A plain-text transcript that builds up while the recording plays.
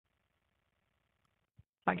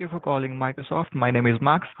Thank you for calling Microsoft. My name is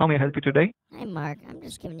Max. How may I help you today? Hi, Mark. I'm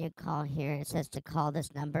just giving you a call here. It says to call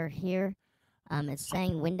this number here. It's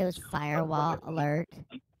saying Windows Firewall Alert.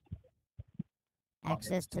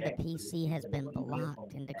 Access to the PC has been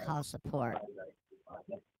blocked and to call support.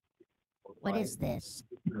 What is this?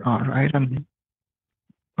 All right.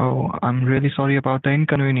 I'm really sorry about the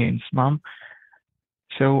inconvenience, ma'am.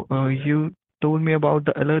 You told me about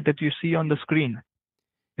the alert that you see on the screen.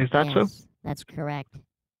 Is that so? Yes, that's correct.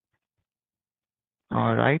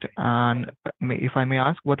 All right. And if I may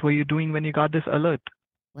ask, what were you doing when you got this alert?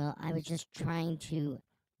 Well, I was just trying to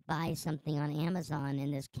buy something on Amazon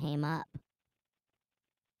and this came up.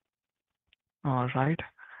 All right.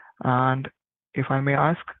 And if I may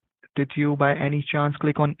ask, did you by any chance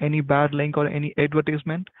click on any bad link or any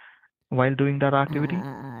advertisement while doing that activity?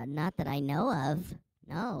 Not that I know of.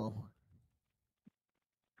 No.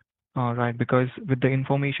 All right, because with the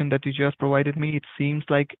information that you just provided me, it seems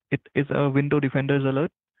like it is a Windows Defenders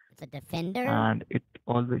alert, It's a Defender? and it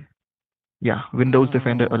always, yeah, Windows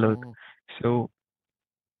Defender alert. Oh, So,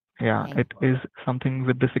 yeah, okay. it is something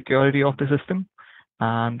with the security of the system.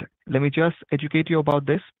 And let me just educate you about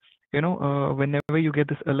this. Whenever you get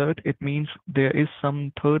this alert, it means there is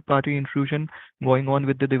some third-party intrusion going on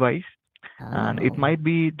with the device, and it Oh, might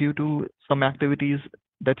be due to some activities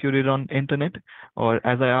that you did on internet, or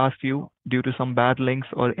as I asked you, due to some bad links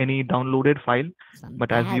or any downloaded file. some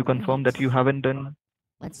But as you bad confirmed that you links. haven't done,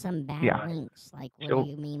 What's some bad yeah. links? Like, what do So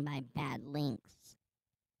you mean by bad links?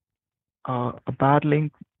 a bad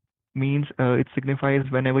link means it signifies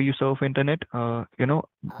whenever you surf internet,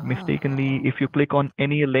 mistakenly, if you Oh, click on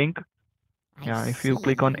any link, I yeah, if you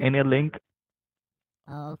click on see. any link,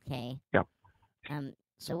 Okay. yeah,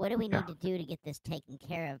 So what do we yeah, need to do to get this taken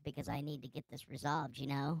care of? Because I need to get this resolved.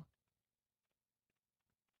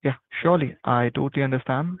 yeah, surely, I totally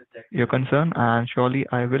understand your concern, and surely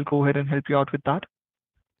I will go ahead and help you out with that.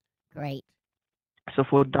 Great. So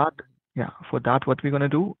for that, yeah, for that, what we're gonna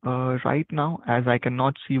do right now, as I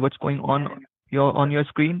cannot see what's going on your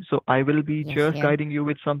screen, so I will be Yes, just here. guiding you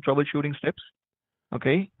with some troubleshooting steps,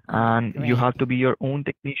 okay? All right, And you great. have to be your own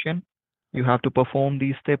technician. You have to perform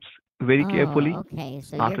these steps very Oh, carefully. okay.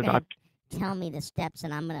 So you're After going that, to tell me the steps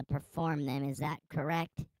and I'm going to perform them. Is that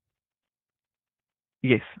correct?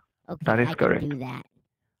 yes, that Okay, is I can correct. do that.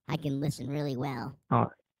 I can listen really well. Uh,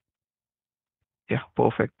 yeah,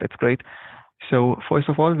 perfect. That's great. So first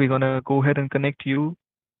of all, we're gonna go ahead and connect you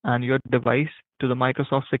and your device to the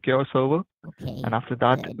Microsoft Secure server. And Okay, after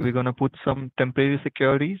that, we're good. gonna put some temporary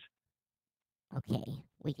securities, Okay,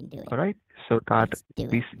 we can do it. all right? So that Let's do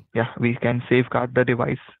we, it. yeah, we can safeguard the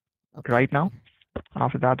device Okay, right now.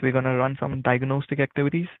 After that, we're gonna run some diagnostic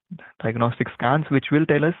activities, diagnostic scans, which will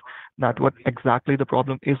tell us that what exactly the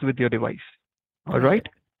problem is with your device. All great. right?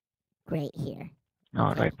 Great here.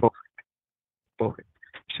 All Okay. right, perfect.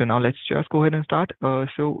 So now let's just go ahead and start.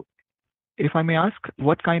 So if I may ask,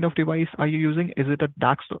 what kind of device are you using? Is it a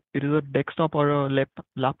desktop? It is a desktop or a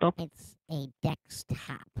laptop? It's a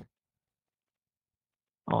desktop.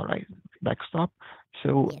 All right, desktop.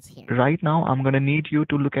 So Yes, here. right now I'm gonna need you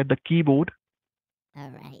to look at the keyboard, All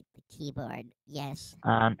right, the keyboard. Yes.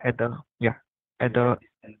 and at the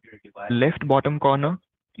left bottom corner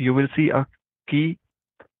you will see a key,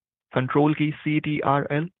 control key,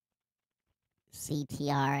 CTRL.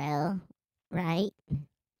 CTRL, right?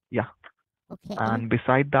 Yeah, Okay. and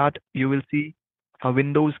beside that you will see a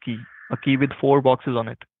Windows key, a key with four boxes on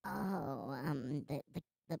it. Oh, the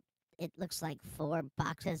it looks like four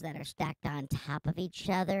boxes that are stacked on top of each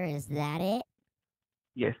other. Is that it?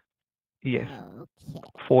 Yes, yes, Okay,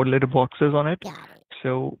 four little boxes on it. got it.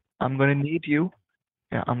 So I'm gonna need you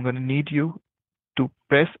to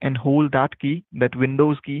press and hold that key, that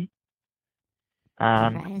Windows key,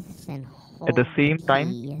 and Press and at the hold the same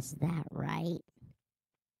time, key. Is that right?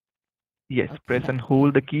 yes, press and Okay.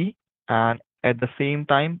 hold the key, and at the same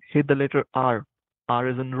time, hit the letter R. R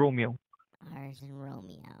is in Romeo. R's and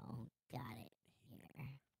Romeo. Got it here.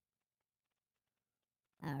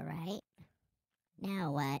 All right.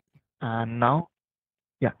 Now what? And now,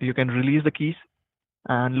 yeah, you can release the keys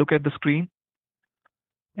and look at the screen.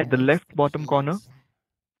 At the Release left the bottom corner, keys.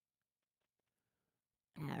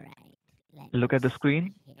 All right. Let look me at the see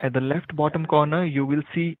screen. At here. the left bottom corner, you will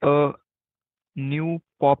see a new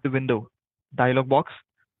popped window, dialog box.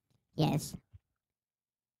 Yes.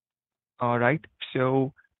 All right.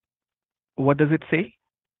 So, what does it say?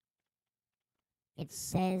 It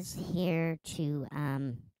says here to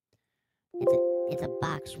it's a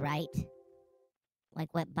box, right? Like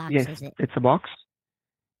what box Yes, is it? it's a box.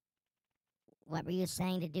 What were you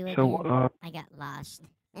saying to do So, again? I got lost.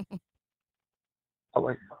 I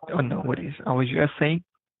was, oh, no worries. I was just saying.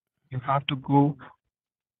 you have to go,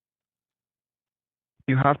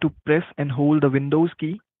 you have to press and hold the Windows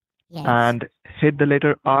key Yes. and hit the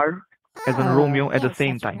letter R as in Oh, Romeo at the yes,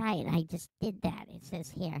 same that's time. right. I just did that. It says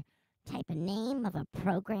here, type a name of a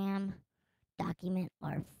program, document,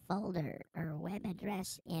 or folder or web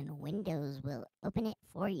address, and Windows will open it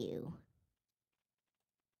for you.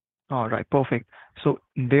 All right, perfect. So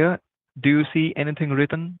there, do you see anything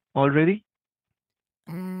written already?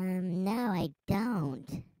 No, I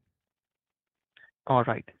don't. All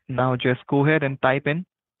right, now just go ahead and type in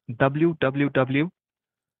www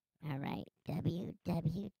All right,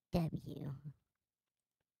 www.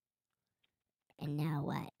 And now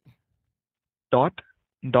what? dot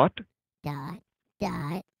dot Dot,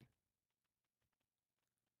 dot.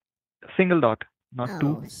 single dot, not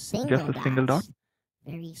two, Oh, just single a single dot. dots.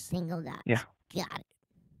 Very single Yeah. dots. Got it.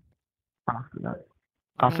 After that,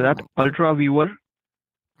 And after then that, what? ultra viewer.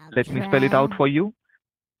 Let me spell it out Ultra. for you.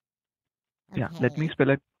 Yeah, let me Okay. spell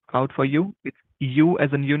it out for you. It's U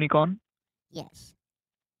as in unicorn, Yes.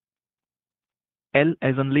 L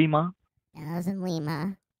as in Lima, As in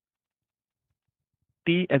Lima.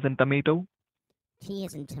 T as in tomato. T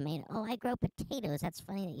is in tomato. Oh, I grow potatoes. That's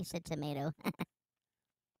funny that you said tomato.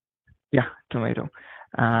 Yeah, tomato.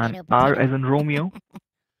 And Tomato, R potato. as in Romeo.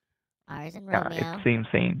 R is in Yeah, it's Romeo.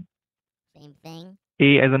 same. Same thing.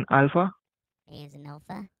 A as in alpha, A is in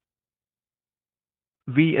Alpha.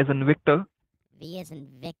 V as in Victor. V is in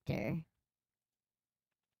Victor.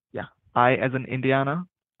 Yeah, I as in Indiana,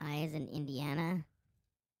 I is in Indiana.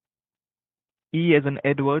 E as in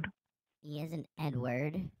Edward, E is in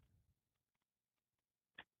Edward.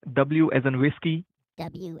 W as in whiskey.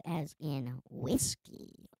 W as in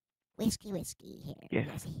whiskey. Whiskey here. Yes,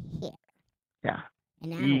 Yes, here. yeah.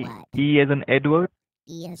 And now E what? E as in Edward,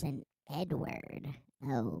 E as in Edward.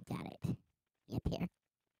 Oh, got it. Yep, here.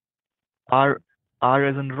 R R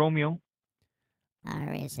as in Romeo,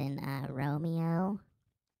 R is in Romeo.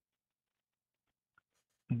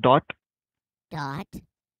 dot Dot.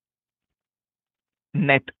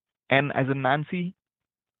 net, N as in Nancy,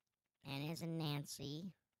 N is in Nancy.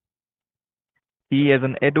 E as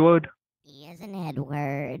in Edward, E is in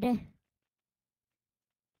Edward.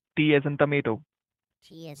 T as in tomato.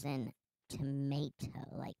 T is in tomato,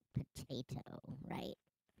 like potato, right?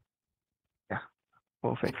 Yeah,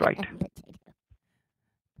 perfect, right.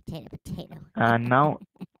 Potato, potato. And now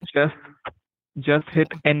just just hit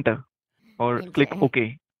Yeah, enter or click enter.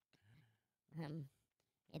 OK. Um,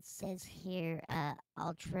 it says here,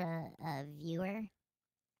 ultra viewer.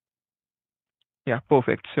 Yeah,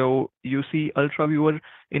 perfect. So you see ultra viewer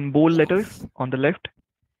in bold letters Yes, on the left.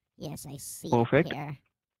 yes, I see it Perfect. here.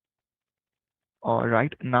 All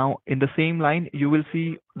right. Now in the same line, you will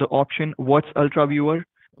see the option What's ultra viewer,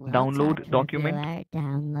 What's download ultra document. viewer?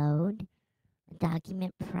 Download,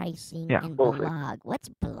 document pricing, Yeah, and perfect. blog. What's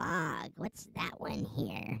blog? What's that one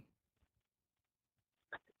here?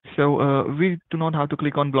 So we do not have to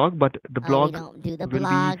click on blog, but the Oh, we blog don't do the will be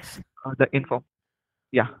blogs. the info.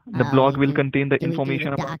 Yeah, the Oh, blog will contain the do we do the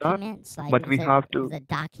information about that, documents? Like, but we have is to, the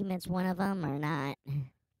documents one of them or not?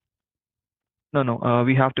 no,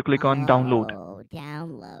 we have to click on download. Oh,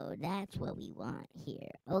 download. That's what we want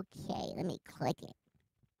here. Okay, let me click it.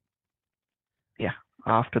 Yeah.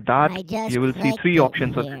 After that, I just you will see clicked three it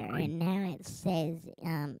options on the here, screen. and now it says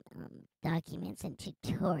documents and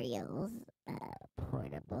tutorials,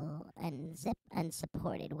 portable and zip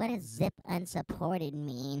unsupported. What does zip unsupported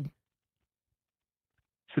mean?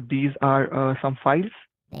 So these are some files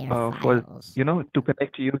They are for, files. to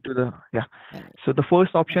connect you to the, yeah. They, So the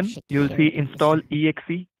first they're option, you'll see securities. install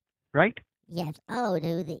exe, right? Yes. Oh,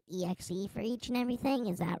 do the exe for each and everything?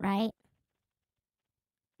 Is that right?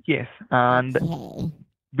 Yes. And Okay.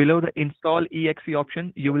 below the install exe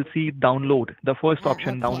option, you will see download, the first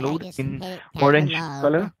option, Okay, I download just in hit orange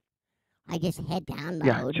color. download. I just hit Yeah,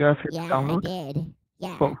 download. just hit Yeah, I download. did.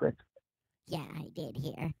 Yeah, Perfect. yeah, I did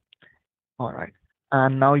here. All right.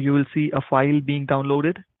 And now you will see a file being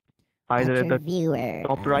downloaded either at Ultra the viewer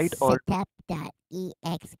top right or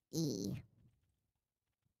setup.exe.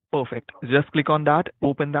 perfect. Just click on that,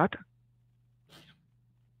 open that.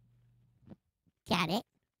 Got it.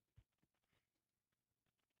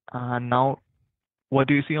 And now what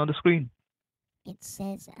do you see on the screen? It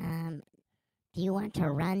says, do you want to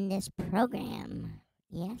run this program?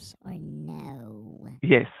 Yes or no?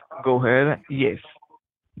 Yes. Go ahead. Yes.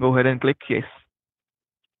 Go ahead and click yes.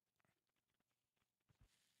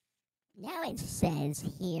 Now it says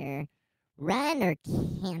here, run or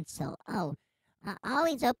cancel. Oh,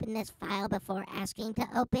 always open this file before asking to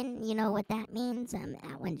open. You know what that means?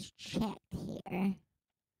 That one's checked here.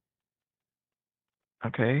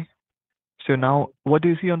 Okay. So now, what do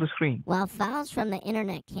you see on the screen? While files from the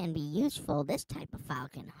internet can be useful, this type of file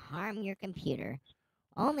can harm your computer.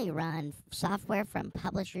 Only run software from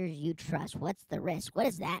publishers you trust. What's the risk? What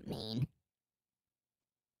does that mean?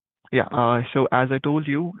 Yeah, so as I told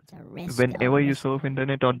you, It's a risk. Oh, whenever you risk. surf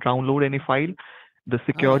internet or download any file, the Oh, they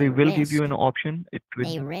security will give you risk. an option. It will,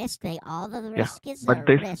 They risk. They all the yeah, risk is but a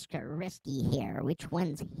this, risk or risky here. Which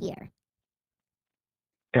one's here?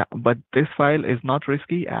 yeah, but this file is not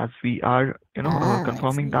risky as we are, Oh, it's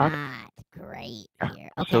confirming that. not great Yeah, here.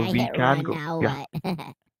 Okay, so I we hit can run. go. Now Yeah, what?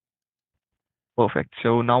 perfect.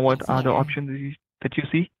 So now what Yes, are the here. options that you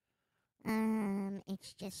see?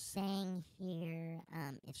 It's just saying here.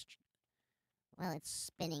 Well, it's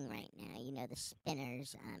spinning right now. You know the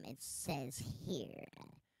spinners. It says here.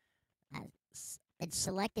 It's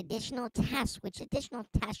select additional tasks. Which additional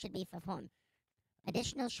tasks should be performed?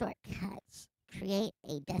 Additional shortcuts. Create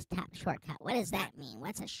a desktop shortcut. What does that mean?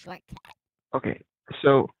 What's a shortcut? Okay,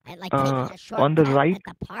 so Like taking a on the shortcut right, at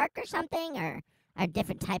the park or something, or a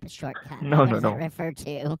different type of shortcut? no, What no, does that no, refer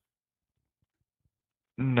to?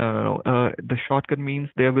 no, no, no. The shortcut means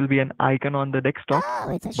there will be an icon on the desktop, Oh,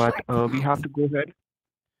 it's a but we shortcut. have to go ahead.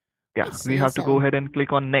 I Yeah, we see. have to go So, ahead and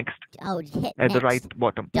click on next hit at the right next.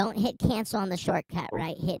 bottom. Don't hit cancel on the shortcut,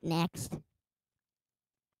 right? Hit next.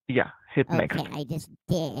 Yeah, hit Okay, next. I just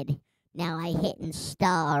did. Now I hit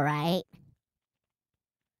install, right?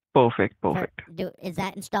 Perfect, For perfect. is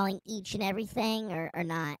that installing each and everything or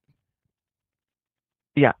not?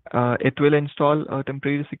 Yeah, it will install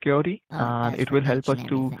temporary security Oh, it and does it for will help each us and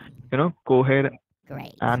to, everything. go ahead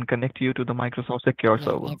Great. and connect you to the Microsoft Secure Yeah,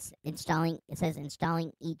 server. it's installing. It says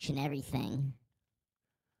installing each and everything,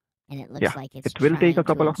 and it looks Yeah, like it's it will take a trying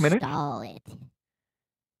to couple of minutes. install it.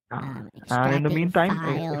 And in the Extracting meantime,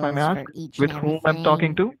 if I may files ask, for each and with whom I'm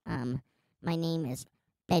talking everything. to? My name is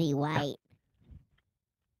Betty Yeah. White.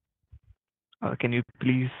 Can you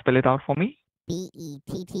please spell it out for me? Betty,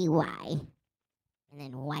 and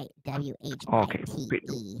then White Okay.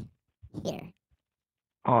 White. Here.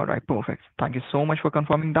 All right, perfect. Thank you so much for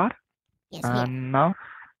confirming that. Yes, here. And now,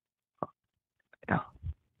 yeah,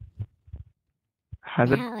 has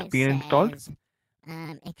it Now it been installed? says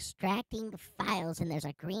extracting the files, and there's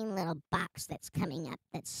a green little box that's coming up.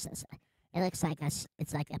 It looks like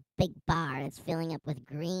it's like a big bar that's filling up with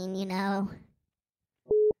green. You know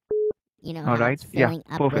All how right. it's Yeah, filling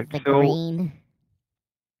up with perfect. the So, green.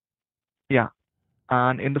 yeah,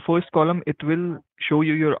 and in the first column, it will show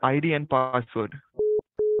you your ID and password.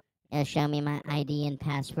 It'll show me my ID and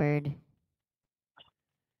password.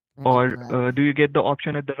 Let me Or look. do you get the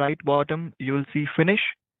option at the right bottom? You will see finish.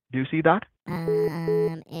 Do you see that?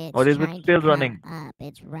 It's Or is it trying to still come running? up.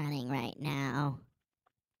 It's running right now.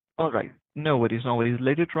 All right. No worries, no worries.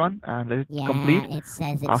 Let it run and let it Yeah, complete. it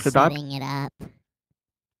says it's After that, setting it up.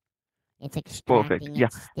 It's perfect. extracting Yeah,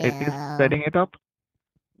 it it is still. setting it up.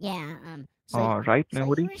 Yeah. All right, So no you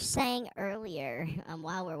worries. were saying earlier,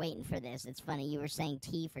 while we're waiting for this, it's funny. You were saying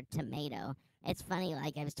T for tomato. It's funny,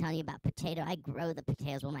 like I was telling you about potato. I grow the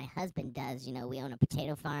potatoes. Well, my husband does. We own a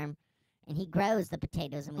potato farm, and he grows the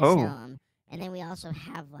potatoes, and we sell Oh, them. And then we also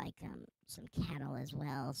have like some cattle as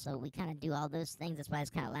well. So we kind of do all those things. That's why I was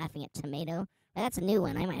kind of laughing at tomato. But that's a new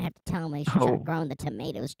one. I might have to tell him he should start oh, growing the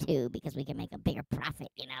tomatoes too, because we can make a bigger profit.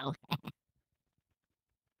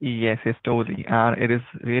 yes, yes, totally. And it is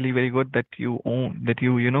really very good that you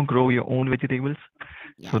grow your own vegetables.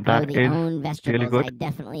 Yeah, So grow that the is own really vegetables. I good.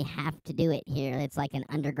 definitely have to do it here. It's like an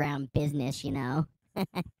underground business. Yeah,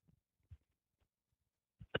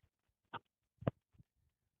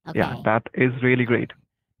 Okay, that is really great.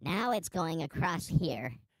 now it's going across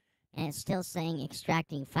here, and it's still saying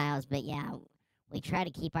extracting files, but yeah, we try to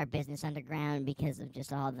keep our business underground because of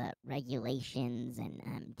just all the regulations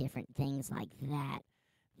and different things like that.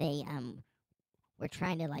 They were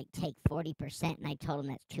trying to like take 40%, and I told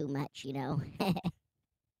them that's too much.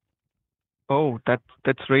 Oh,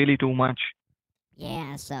 that's really too much.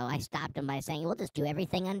 Yeah, so I stopped them by saying, we'll just do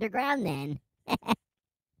everything underground then.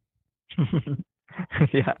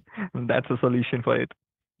 Yeah, that's a solution for it.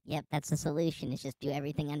 Yep, that's the solution. Is just do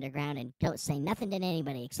everything underground and don't say nothing to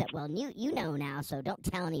anybody except, well, you know now, so don't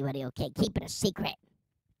tell anybody. Okay, keep it a secret.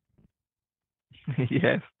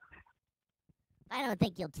 Yes, I don't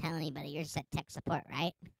think you'll tell anybody. You're just at tech support,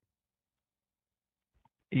 right?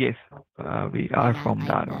 yes, we You're are not from like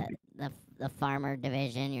that the only. the the farmer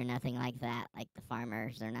division. You're nothing like that. Like the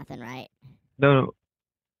farmers or nothing, right? No, no,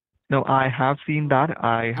 no, I have seen that.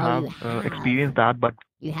 I Oh, you have have. experienced that, but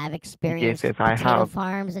You have yes, experienced yes, I potato have.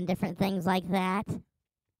 farms and different things like that.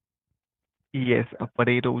 Yes,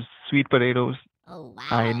 potatoes, sweet potatoes. Oh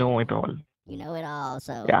I know wow. it all. You know it all,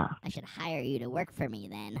 so Yeah. I should hire you to work for me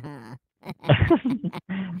then, huh?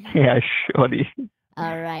 Yeah, surely.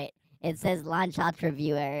 All right. It says launch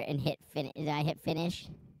ultraviewer and hit finish. Did I hit finish?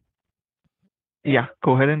 Yeah,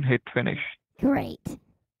 go ahead and hit finish. Great.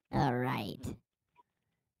 All right.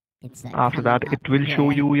 It's After coming that, it up will show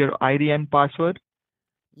here. you your ID and password.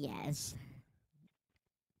 Yes.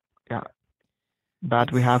 Yeah, that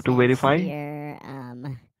It we have to says verify. here,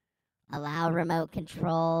 allow remote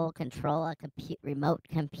control, control a remote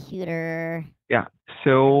computer. Yeah.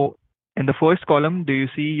 So in the first column, do you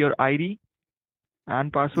see your ID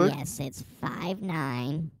and password? Yes, it's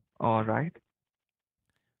 59 All right.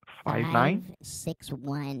 59.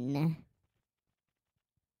 561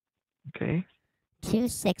 Okay.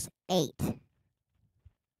 268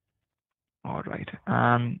 All right.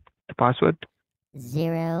 And the password?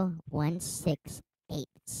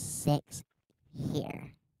 01686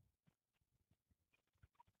 here.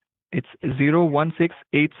 It's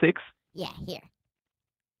 01686. Yeah, here.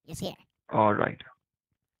 Yes, here. All right.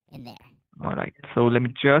 In there. All right. So let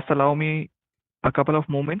me just allow me a couple of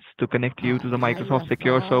moments to connect you Oh, to the now you Microsoft have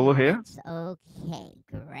Secure 4 server here. moments. Okay,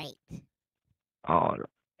 great. Or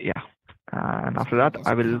yeah. And So after I'm that, just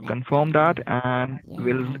I will confirm that connecting. and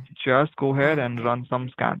we'll Yeah. just go ahead Well, and run some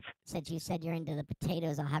scans. since you said you're into the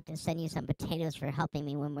potatoes, I'll have to send you some potatoes for helping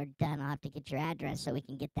me when we're done. I'll have to get your address so we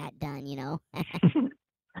can get that done, you know?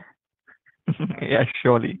 Yeah,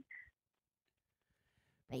 surely.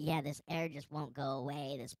 But yeah, this error just won't go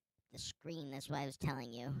away. The screen, that's what I was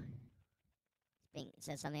telling you. It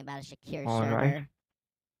says something about a secure All right. server.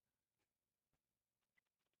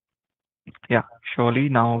 Yeah, surely.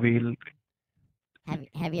 Now Have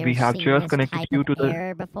you ever we have seen just this connected type you of to the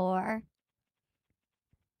error before?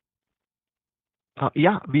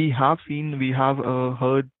 yeah, we have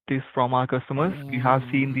heard this from our customers. We have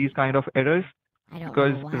seen Yeah. these kind of errors I don't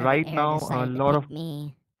because know why the right error now a decided to lot of pick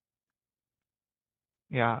me.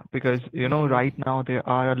 yeah, because It's you know weird. right now there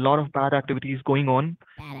are a lot of bad activities going on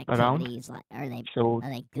Bad around. activities, like So are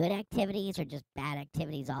they good activities or just bad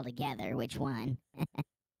activities altogether? Which one?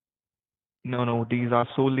 no, no, these are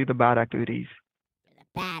solely the bad activities. The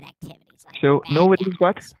bad activities, like the So no bad worries,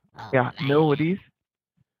 but guys. Oh yeah, no worries. man.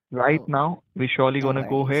 Right Oh, now, we're surely no gonna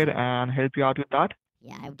go worries. ahead and help you out with that.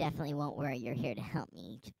 Yeah, I definitely won't worry. You're here to help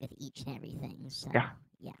me with each and everything. So Yeah.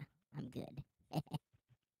 yeah, I'm good.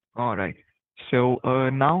 All right. So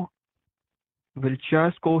now we'll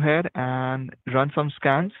just go ahead and run some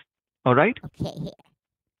scans. All right. Okay, here.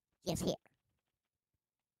 Yes, here.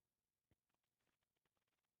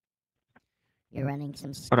 You're running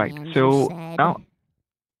some All right. scans, you So said? now,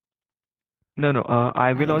 no, no.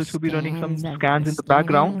 I will Oh, also be running scans some of scans in the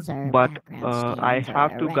background, scannings or but background I scans or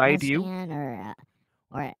have a to retinal guide you. scan or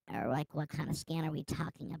like what kind of scan are we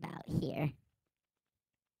talking about here?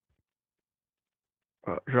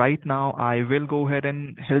 Right now, I will go ahead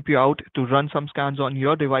and help you out to run some scans on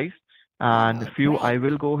your device, and Oh, few I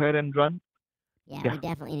great. will go ahead and run. Yeah, Yeah. we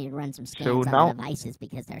definitely need to run some So scans on the now, devices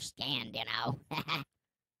because they're scanned, you know.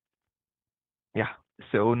 yeah.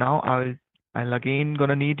 So now I'll again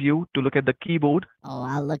gonna need you to look at the keyboard Oh,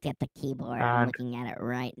 I'll look at the keyboard. I'm and looking at it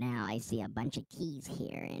right now. I see a bunch of keys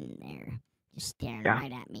here and they're just staring yeah,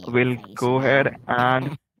 right at me in the we'll face, you go ahead know.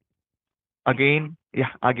 and again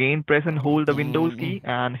press and hold the Windows Again, key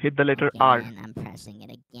and hit the letter R. again, I'm pressing it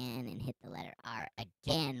again and hit the letter R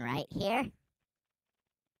again right here.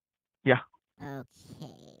 Yeah,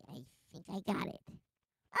 Okay, I think I got it.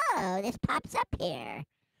 Oh, this pops up here.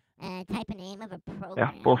 Type a name of a yeah,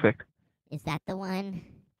 program. perfect. Is that the one,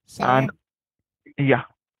 And sir? yeah,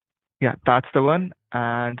 yeah, that's the one.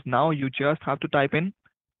 And now you just have to type in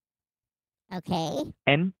Okay.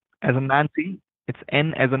 N as in Nancy. It's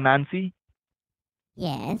N as in Nancy,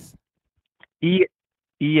 Yes. E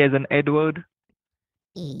E as in Edward,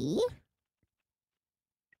 E.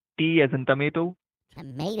 T as in tomato.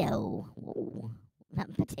 Tomato. Whoa.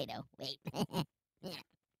 Not potato. Wait. Yeah.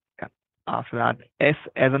 Yeah. After that, S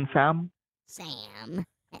as in Sam, Sam.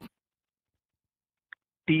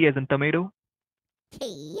 T as in tomato,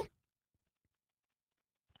 T.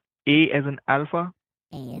 A as in alpha.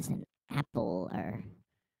 A is an apple or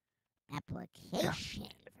Yeah, application.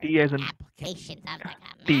 T Forget as in application. Sounds yeah,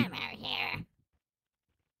 like a T. murmur here.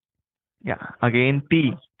 Yeah, again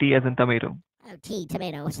T as in tomato. Oh, T,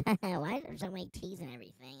 tomatoes. Why are there so many T's and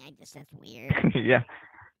everything? That's weird. Yeah,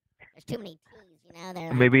 There's too many T's, you know? They're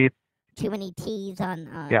like maybe too many T's on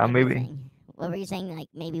yeah, maybe everything. What were you saying? Like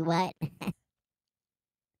maybe what?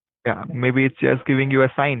 yeah, maybe it's just giving you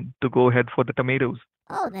a sign to go ahead for the tomatoes.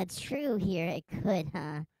 Oh, that's true here. It could,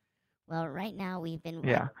 huh? Well, right now we've been like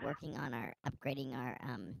Yeah. working on our upgrading our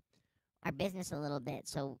business a little bit.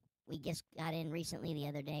 So we just got in recently the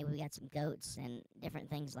other day. We got some goats and different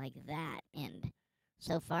things like that. And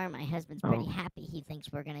so far, my husband's pretty Oh, happy. He thinks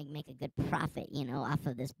we're going to make a good profit, off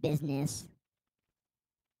of this business.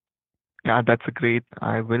 yeah, that's a great,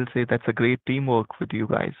 I will say that's a great teamwork with you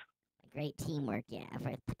guys. Great teamwork, yeah,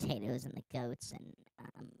 for the potatoes and the goats. And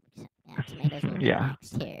yeah, tomatoes will be Yeah,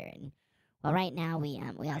 next here. And well, right now we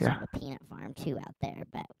also yeah. have a peanut farm too out there,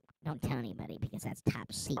 but don't tell anybody because that's top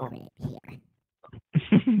Oh. secret here.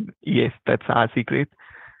 Yes, that's our secret.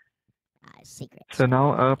 Secret So stuff.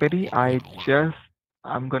 now, Yeah, yeah, Petty, yeah, yeah, yeah.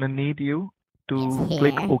 I'm gonna need you Yes, to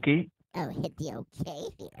click here. OK. Oh, hit the OK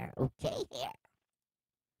here. OK here.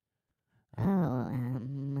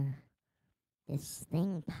 Oh, this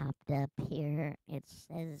thing popped up here. It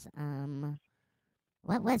says,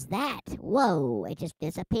 what was that? Whoa, it just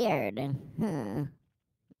disappeared. Huh.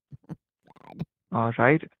 God. All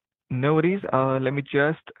right. No worries. Let me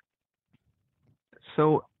just.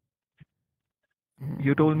 So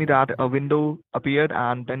you told me that a window appeared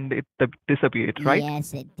and then it disappeared, right?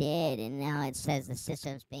 Yes, it did. And now it says the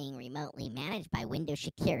system's being remotely managed by Windows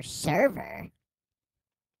Secure Server.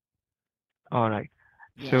 All right.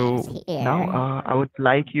 Yes, So now here. I would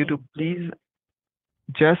like you to please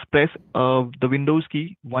just press the Windows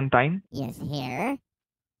key one time. Yes, here.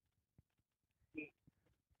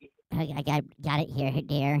 I got it here,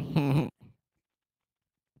 dear.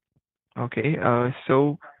 Okay.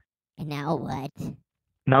 So And now what?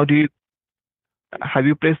 now have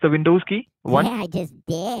you pressed the Windows key once? Yeah, I just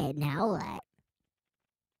did. Now what?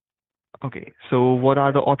 Okay. So what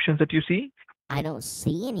are the options that you see? I don't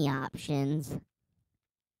see any options.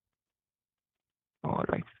 All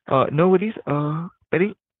right. No worries.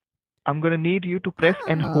 Perry, I'm gonna need you to press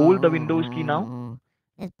and hold the Windows key now. Oh,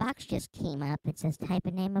 this box just came up. It says type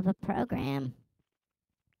a name of a program.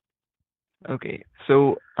 Okay.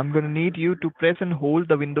 So I'm gonna need you to press and hold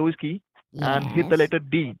the Windows key and hit the Yes. letter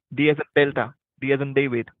D. D as in Delta. D as in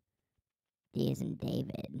David. D is in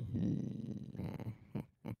David.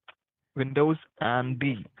 Windows and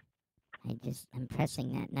D. I'm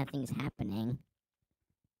pressing that. Nothing's happening.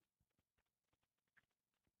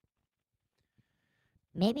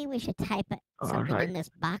 Maybe we should type All something right. in this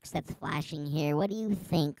box that's flashing here. What do you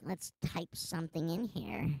think? Let's type something in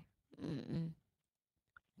here.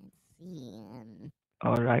 Let's see.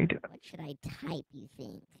 All right. What should I type? You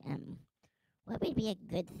think? What would be a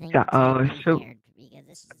good thing Yeah. to type in So here?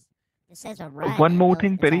 Because this says a run. one more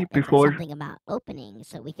thing, Perry, It's a before. something about opening.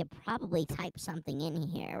 So we could probably type something in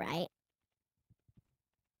here, right?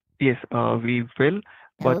 Yes, we will.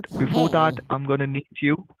 But before that, Okay. I'm gonna need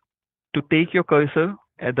you to take your cursor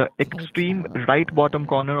at the extreme right bottom Potato.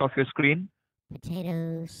 corner of your screen.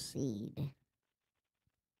 Potato seed.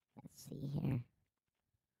 Let's see here.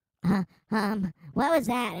 What was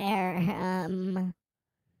that error?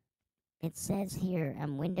 It says here,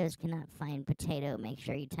 Windows cannot find potato. Make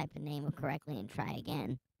sure you type the name correctly and try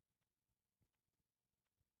again.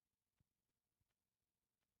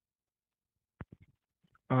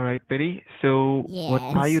 All right, Perry. So what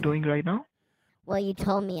are you Yes. doing right now? Well, you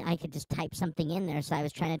told me I could just type something in there, so I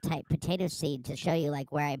was trying to type potato seed to show you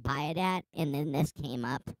like where I buy it at, and then this came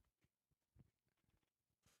up.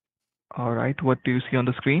 All right. What do you see on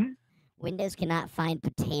the screen? Windows cannot find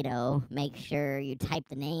potato. Make sure you type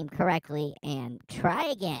the name correctly and try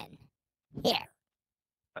again. Here.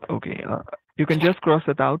 Okay. You can just cross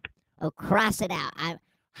it out. Oh, cross it out.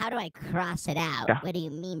 How do I cross it out? Yeah. What do you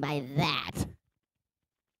mean by that?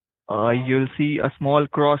 You'll see a small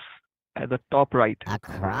cross at the top right A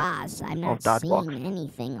cross? I'm of not that box. seeing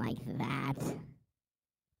anything like that.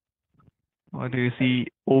 Or do you see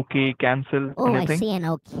OK, cancel, Oh, I anything? see an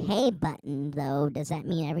OK button, though. Does that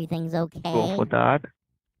mean everything's Go for okay? that.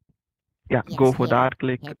 Yeah, Yes, go for here. that.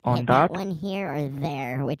 Click on Hit that that. one here or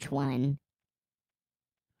there. Which one?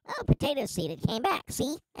 Oh, potato seed. It came back.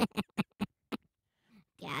 See?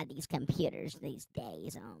 God, these computers these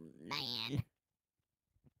days. Oh, man.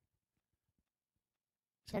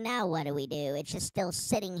 So now what do we do? It's just still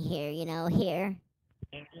sitting here, here.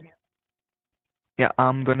 Yeah,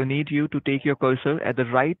 I'm gonna need you to take your cursor at the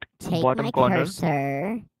Take my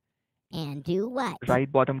cursor and do what? right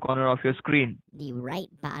bottom corner of your screen, The right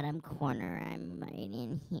bottom corner. I'm right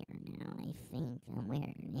in here now, I think. Where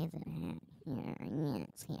is it at? Here. Yeah,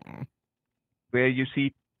 it's here. where you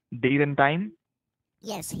see date and time.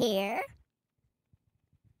 Yes, here.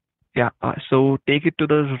 Yeah, so take it to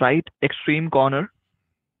the right extreme corner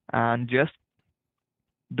and just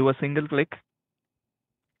do a single click.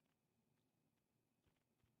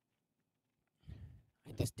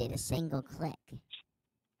 I just did a single click.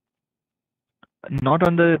 Not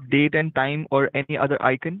on the date and time or any other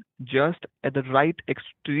icon, just at the right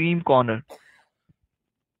extreme corner.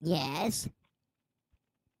 Yes.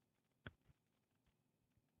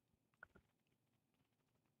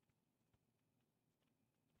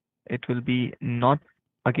 It will be not,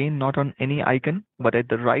 again, not on any icon, but at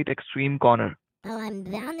the right extreme corner. Oh, I'm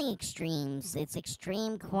down the extremes. It's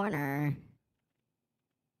extreme corner.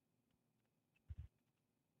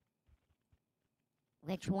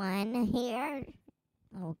 Which one here?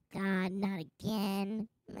 Oh God, not again.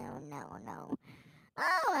 No, no, no.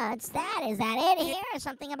 Oh, it's that. Is that it here?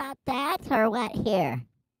 Something about that? Or what here?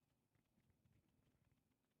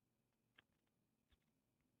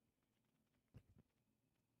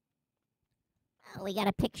 Oh, we got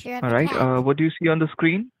a picture of All a right. cat. What do you see on the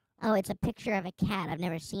screen? Oh, it's a picture of a cat. I've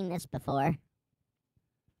never seen this before.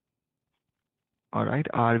 All right.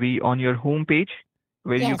 Are we on your home page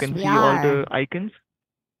where you Yes, can we see all are. the icons?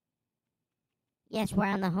 Yes, we're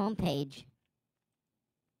on the home page.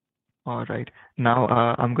 All right. Now,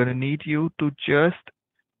 I'm gonna need you to just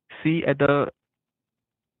see at the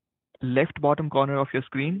left bottom corner of your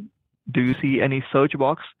screen. Do you see any search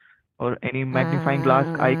box or any magnifying glass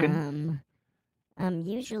icon? Um,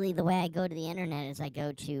 Usually the way I go to the internet is I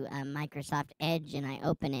go to Microsoft Edge and I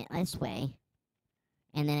open it this way,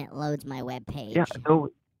 and then it loads my web Yeah. page. No.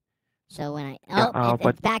 So when I Yeah.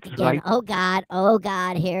 But it's back again. right. Oh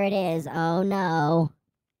God, here it is. Oh no,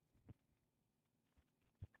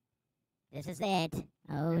 this is it.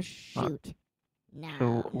 Oh Uh, shoot, so no,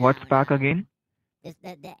 no, what's back no. again?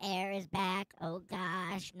 The air is back. Oh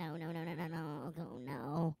gosh, no, no, no, no, no, no. Oh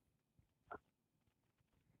no.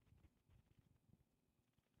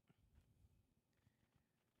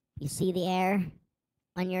 You see the air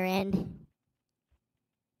on your end?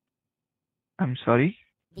 I'm sorry.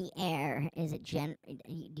 The air is it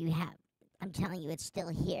do you have? I'm telling you, it's still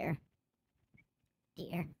here,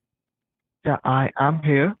 dear. Yeah, I am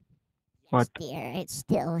here, but Yes, dear, it's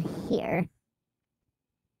still here.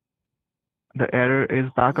 the error is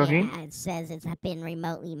back again. Yeah, it says it's been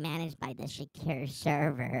remotely managed by the secure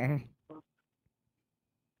server.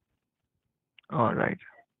 All right.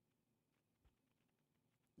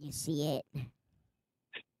 You see it?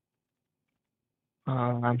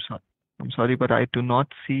 I'm sorry. I'm sorry, but I do not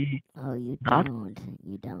see Oh, you that. don't.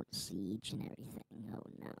 You don't see each and everything. Oh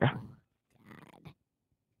no, Yeah. God.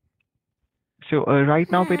 So right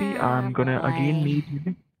now, Betty, Oh I'm gonna again boy. need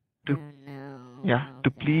you to, Oh no. yeah, Oh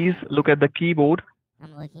to please God. look at the keyboard.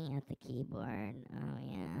 I'm looking at the keyboard. Oh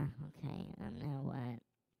yeah. Okay. Now what?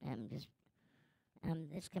 I'm just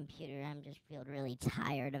this computer. I'm just feel really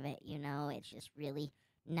tired of it. You know, it's just really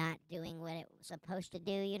not doing what it was supposed to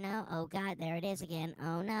do. You know. Oh God, there it is again.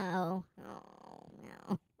 Oh no. Oh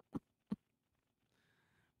no.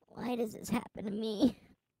 Why does this happen to me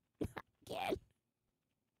again?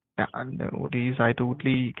 Yeah, no worries. I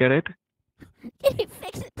totally get it. Can you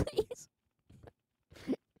fix it, please?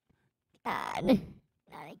 God,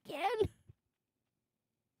 not again.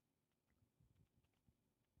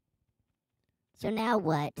 So now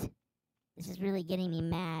what? This is really getting me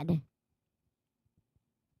mad.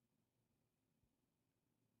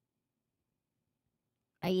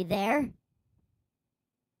 Are you there?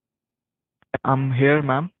 I'm here,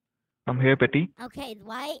 ma'am. I'm here, Betty. Okay,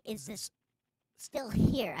 why is this still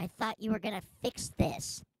here? I thought you were gonna fix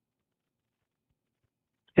this.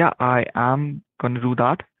 Yeah, I am gonna do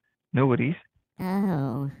that. No worries.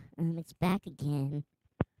 Oh, it's back again.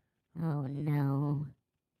 Oh no.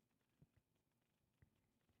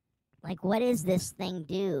 Like, what does this thing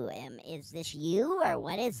do? Is this you, or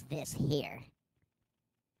what is this here?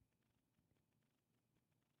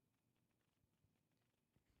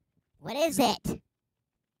 What is it?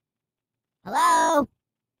 Hello?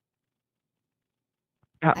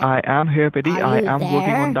 Yeah, Are, I am here, Betty. are I you am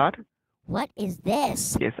working on there? that. What is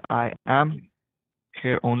this? Yes, I am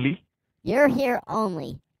here only. You're here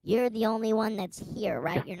only. You're the only one that's here,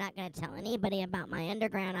 Yeah. right? You're not going to tell anybody about my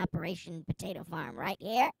underground operation potato farm, right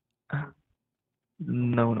here?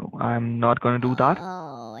 No, no, I'm not gonna do that.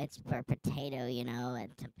 Oh, it's for potato, you know,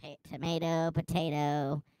 and tomato,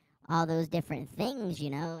 potato, all those different things,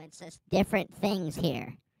 you know. It's just different things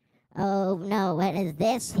here. Oh no, what is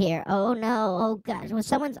this here? Oh no, oh gosh, well,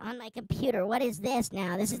 someone's on my computer. What is this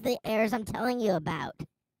now? This is the errors I'm telling you about.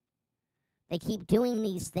 They keep doing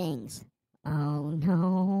these things. Oh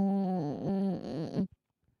no.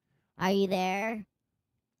 Are you there?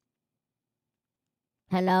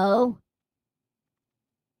 Hello?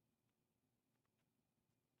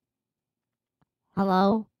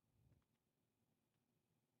 Hello?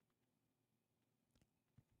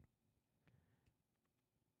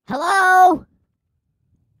 Hello?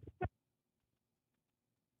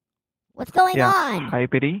 What's going Yeah. on? Hi,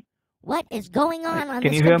 Piri. What is going on Can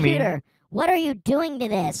this you hear me? computer? What are you doing to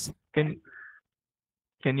this? Can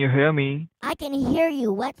Can you hear me? I can hear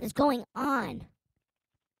you. What is going on?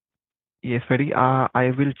 Yes, Piri.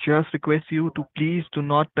 I will just request you to please do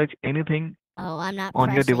not touch anything Oh, I'm not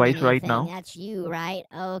on your pressing device right anything. now. That's you, right?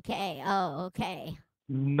 Okay. Oh, okay.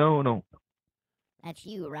 No, no. That's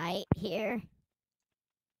you, right? Here.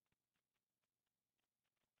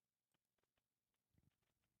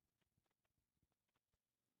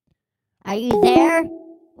 Are you there?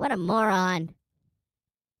 What a moron.